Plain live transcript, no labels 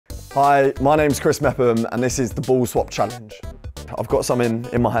Hi, my name's Chris Mepham and this is the ball swap challenge. I've got something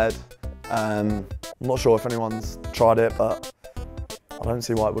in my head. I'm not sure if anyone's tried it, but I don't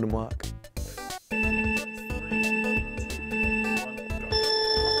see why it wouldn't work.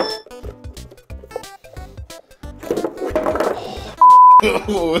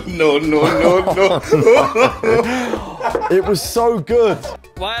 Oh, no. It was so good.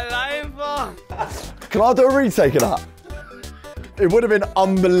 My life. Can I do a retake of that? It would have been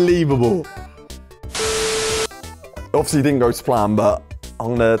unbelievable. Obviously didn't go to plan, but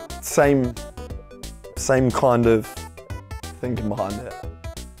I'm gonna same kind of thinking behind it,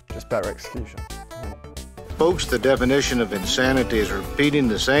 just better execution. Folks, the definition of insanity is repeating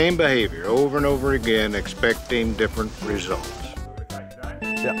the same behavior over and over again, expecting different results.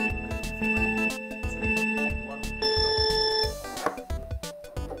 Yeah.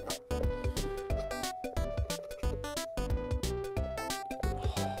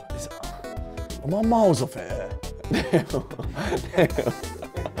 Am I miles off here?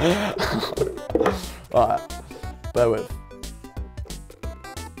 Alright, bear with.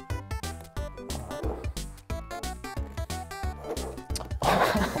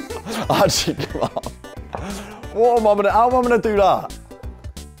 I actually give up. How am I gonna do that?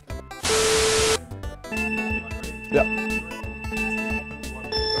 Yeah.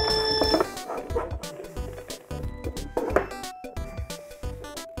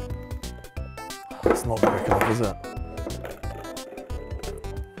 It's not quick enough, is it?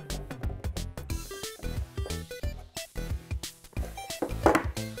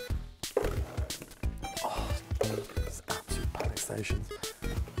 Oh, it's absolute panic stations.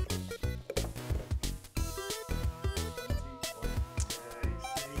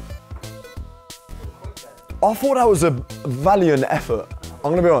 I thought that was a valiant effort.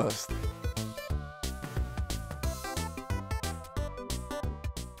 I'm gonna be honest.